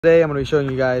Today I'm going to be showing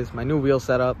you guys my new wheel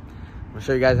setup. I'm going to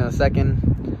show you guys in a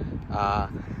second.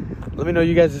 Let me know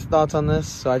you guys' thoughts on this.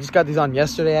 So I just got these on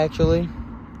yesterday actually,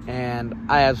 and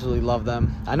I absolutely love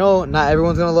them. I know not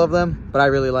everyone's going to love them, but I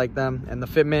really like them, and the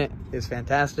fitment is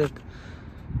fantastic.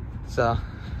 So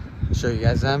I'll show you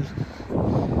guys them.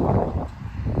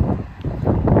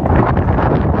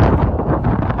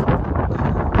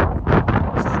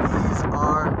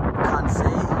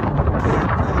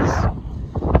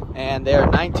 And they are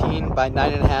 19 by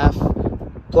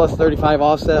 9.5 plus 35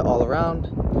 offset all around.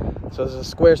 So this is a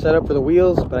square setup for the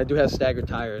wheels, but I do have staggered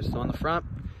tires. So on the front,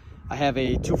 I have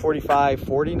a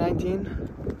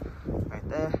 245/40/19 right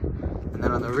there. And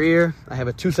then on the rear, I have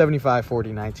a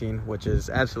 275/40/19, which is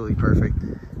absolutely perfect.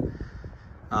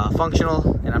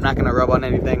 Functional, and I'm not gonna rub on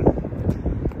anything.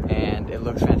 And it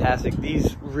looks fantastic.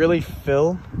 These really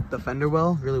fill the fender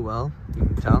well, really well, you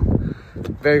can tell.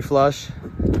 Very flush.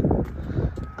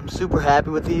 I'm super happy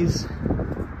with these.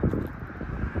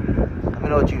 Let me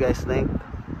know what you guys think.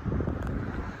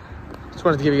 Just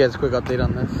wanted to give you guys a quick update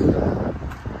on this.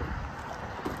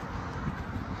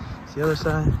 See the other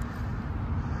side?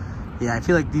 Yeah, I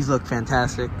feel like these look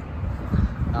fantastic.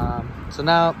 So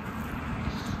now,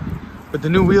 with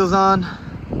the new wheels on,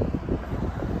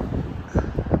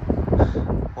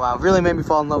 wow, it really made me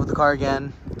fall in love with the car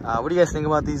again. What do you guys think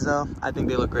about these though? I think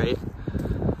they look great.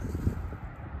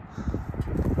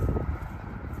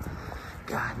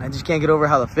 God, I just can't get over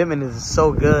how the fitment is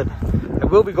so good. I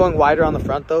will be going wider on the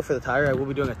front though for the tire. I will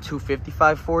be doing a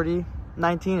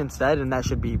 255/40/19 instead, and that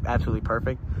should be absolutely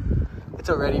perfect. It's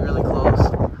already really close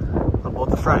on both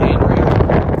the front and rear.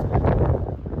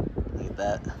 Look at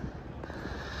that.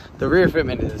 The rear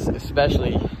fitment is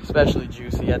especially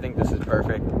juicy. I think this is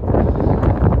perfect.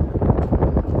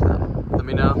 Let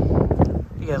me know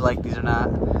if you guys like these or not.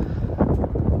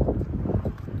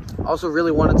 Also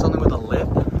really wanted something with a lip.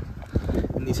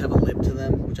 And these have a lip to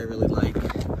them, which I really like.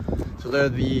 So they're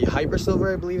the Hyper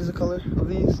Silver, I believe is the color of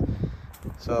these.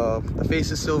 So the face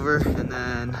is silver, and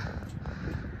then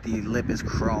the lip is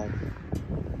chrome.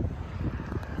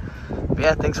 But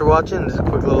yeah, thanks for watching. This is a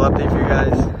quick little update for you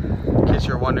guys, in case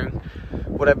you're wondering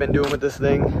what I've been doing with this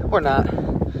thing, or not.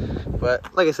 But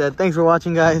like I said, thanks for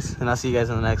watching guys, and I'll see you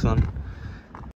guys in the next one.